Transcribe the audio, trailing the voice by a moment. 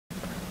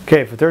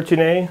Okay, for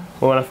 13a,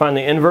 we want to find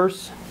the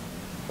inverse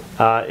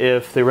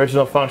if the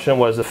original function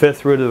was the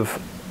fifth root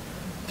of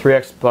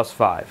 3x plus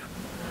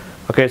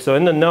 5. Okay, so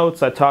in the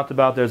notes I talked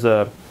about there's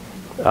a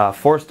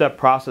four-step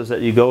process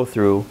that you go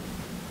through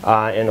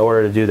in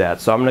order to do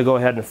that. So I'm going to go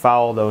ahead and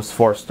follow those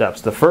 4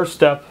 steps. The first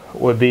step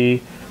would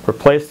be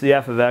replace the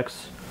f of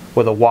x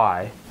with a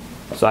y.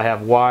 So I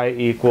have y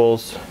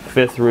equals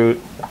fifth root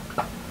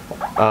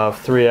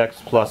of 3x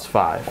plus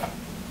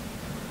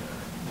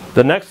 5.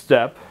 The next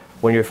step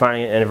when you're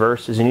finding an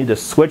inverse is you need to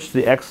switch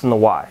the x and the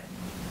y.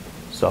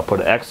 So I'll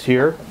put an x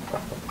here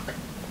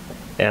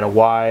and a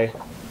y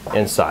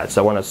inside.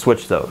 So I want to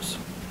switch those.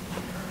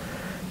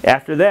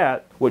 After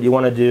that, what you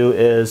want to do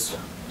is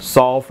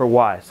solve for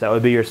y. So that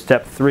would be your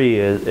step 3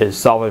 is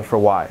solving for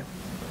y.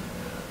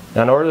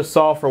 Now in order to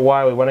solve for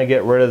y, we want to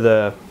get rid of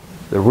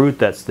the root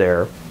that's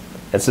there.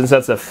 And since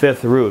that's a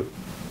fifth root,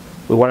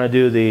 we want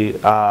to do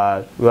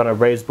we want to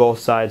raise both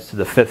sides to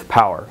the 5th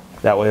power.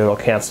 That way it'll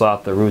cancel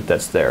out the root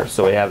that's there.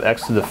 So we have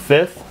x to the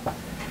 5th,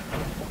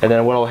 and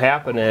then what will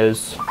happen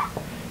is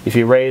if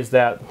you raise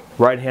that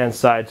right hand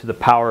side to the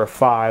power of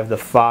 5, the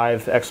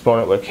 5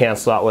 exponent would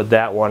cancel out with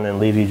that one and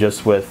leave you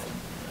just with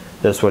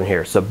this one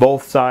here. So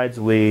both sides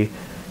we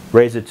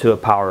raise it to a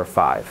power of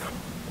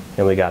 5,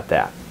 and we got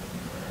that.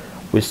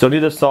 We still need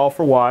to solve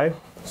for y,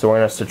 so we're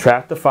going to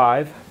subtract the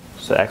 5.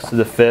 So x to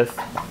the 5th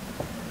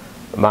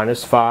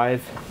minus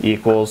 5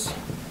 equals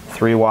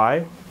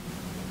 3y.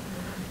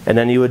 And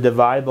then you would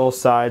divide both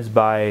sides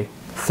by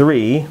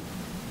 3,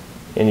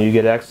 and you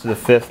get x to the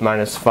 5th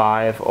minus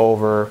 5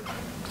 over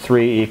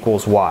 3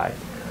 equals y.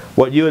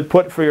 What you would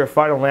put for your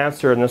final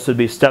answer, and this would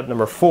be step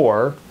number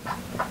 4,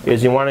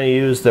 is you want to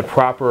use the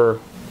proper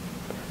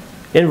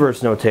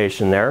inverse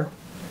notation there.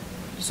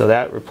 So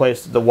that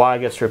the y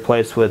gets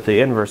replaced with the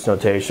inverse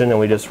notation, and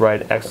we just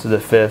write x to the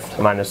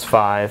 5th minus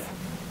 5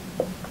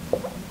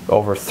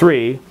 over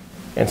 3,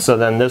 and so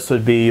then this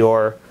would be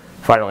your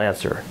final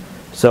answer.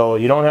 So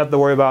you don't have to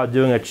worry about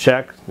doing a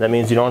check. That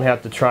means you don't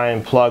have to try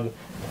and plug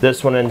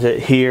this one into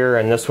here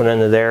and this one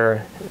into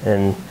there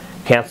and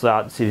cancel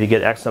out and see if you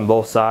get x on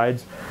both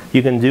sides.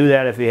 You can do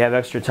that if you have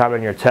extra time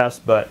on your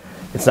test, but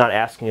it's not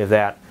asking you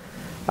that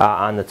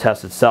on the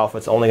test itself.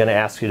 It's only going to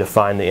ask you to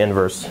find the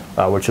inverse,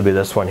 which will be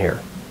this one here.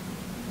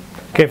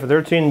 Okay, for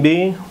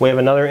 13b, we have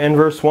another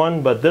inverse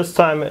one, but this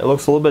time it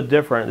looks a little bit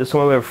different. This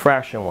one we have a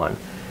fraction one.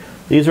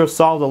 These are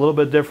solved a little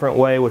bit different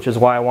way, which is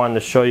why I wanted to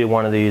show you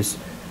one of these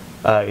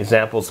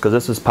examples, because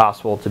this is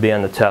possible to be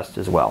on the test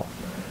as well.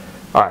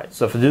 Alright,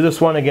 so if we do this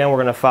one again, we're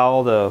going to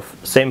follow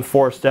the same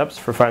 4 steps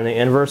for finding the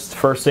inverse. The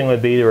first thing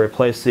would be to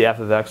replace the f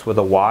of x with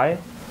a y.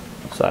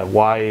 So I have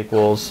y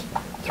equals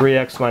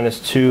 3x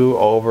minus 2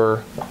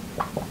 over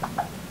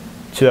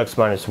 2x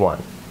minus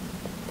 1.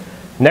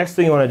 Next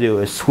thing you want to do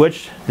is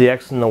switch the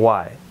x and the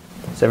y.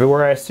 So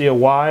everywhere I see a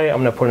y,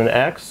 I'm going to put an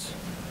x.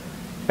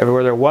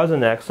 Everywhere there was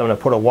an x, I'm going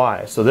to put a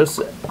y. So this,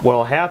 what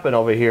will happen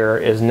over here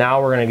is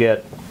now we're going to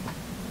get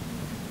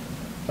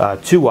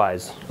 2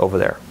 y's over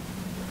there.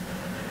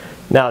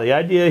 Now the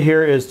idea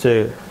here is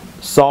to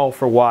solve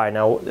for y.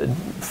 Now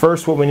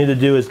first what we need to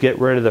do is get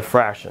rid of the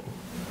fraction.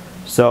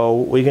 So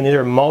we can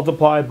either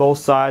multiply both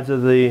sides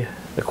of the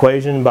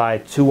equation by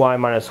 2y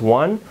minus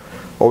 1,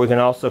 or we can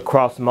also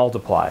cross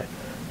multiply.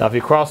 Now if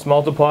you cross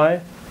multiply,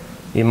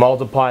 you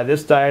multiply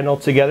this diagonal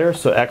together,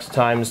 so x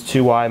times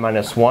 2y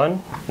minus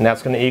 1, and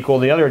that's going to equal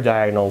the other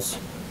diagonals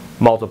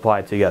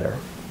multiplied together,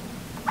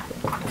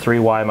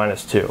 3y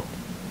minus 2.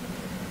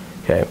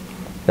 Okay.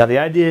 Now the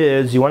idea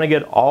is you want to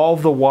get all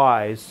of the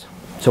y's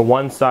to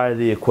one side of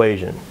the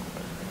equation.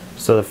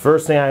 So the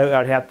first thing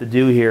I'd have to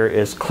do here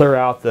is clear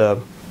out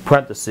the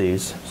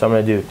parentheses. So I'm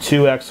going to do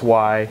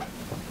 2xy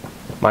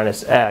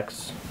minus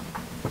x,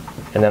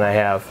 and then I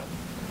have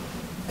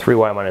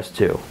 3y minus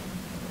 2.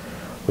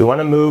 We want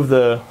to move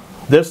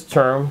this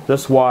term,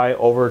 this y,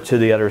 over to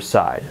the other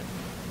side.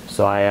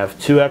 So I have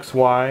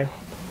 2xy.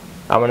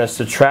 I'm going to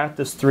subtract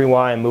this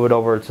 3y and move it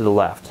over to the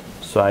left.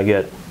 So I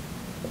get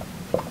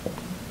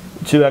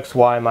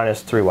 2xy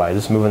minus 3y,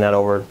 just moving that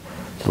over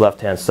to the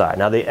left hand side.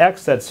 Now the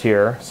x that's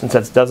here, since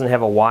that doesn't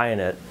have a y in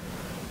it,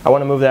 I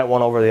want to move that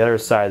one over to the other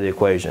side of the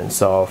equation.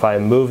 So if I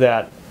move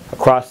that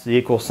across the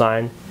equal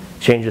sign,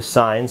 changes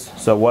signs,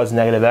 so it was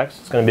negative x,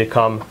 it's going to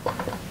become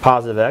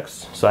positive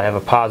x. So I have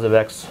a positive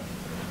x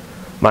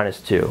minus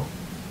 2.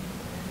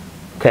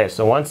 Okay,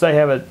 so once I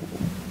have it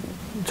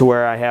to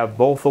where I have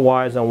both the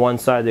y's on one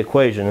side of the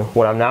equation,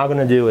 what I'm now going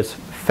to do is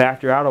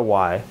factor out a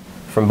y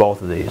from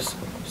both of these.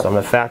 So I'm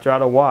going to factor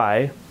out a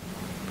y,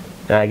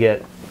 and I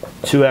get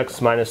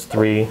 2x minus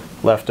 3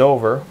 left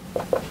over,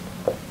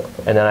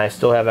 and then I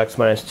still have x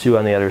minus 2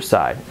 on the other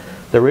side.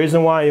 The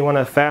reason why you want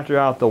to factor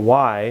out the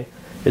y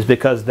is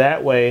because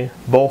that way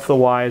both the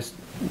y's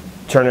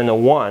turn into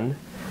 1,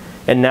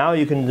 and now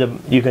you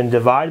can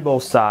divide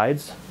both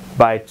sides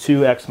by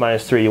 2x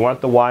minus 3. You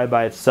want the y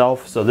by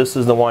itself, so this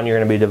is the one you're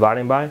going to be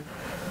dividing by,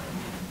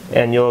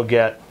 and you'll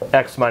get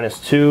x minus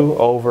 2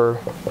 over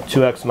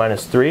 2x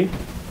minus 3.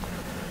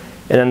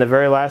 And then the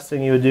very last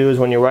thing you would do is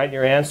when you write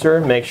your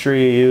answer, make sure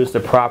you use the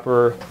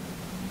proper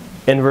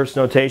inverse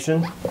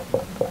notation,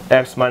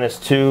 x minus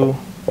 2,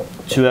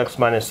 2x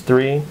minus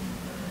 3, and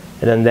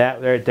then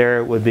that right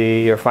there would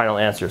be your final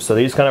answer. So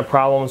these kind of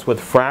problems with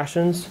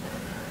fractions,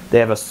 they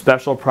have a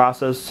special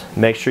process.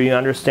 Make sure you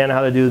understand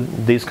how to do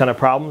these kind of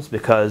problems,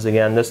 because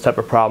again, this type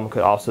of problem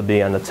could also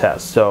be on the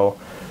test. So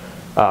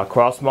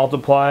cross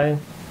multiply,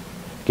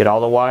 get all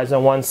the y's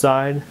on one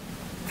side,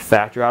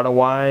 factor out a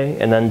y,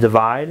 and then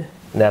divide,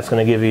 and that's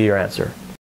going to give you your answer.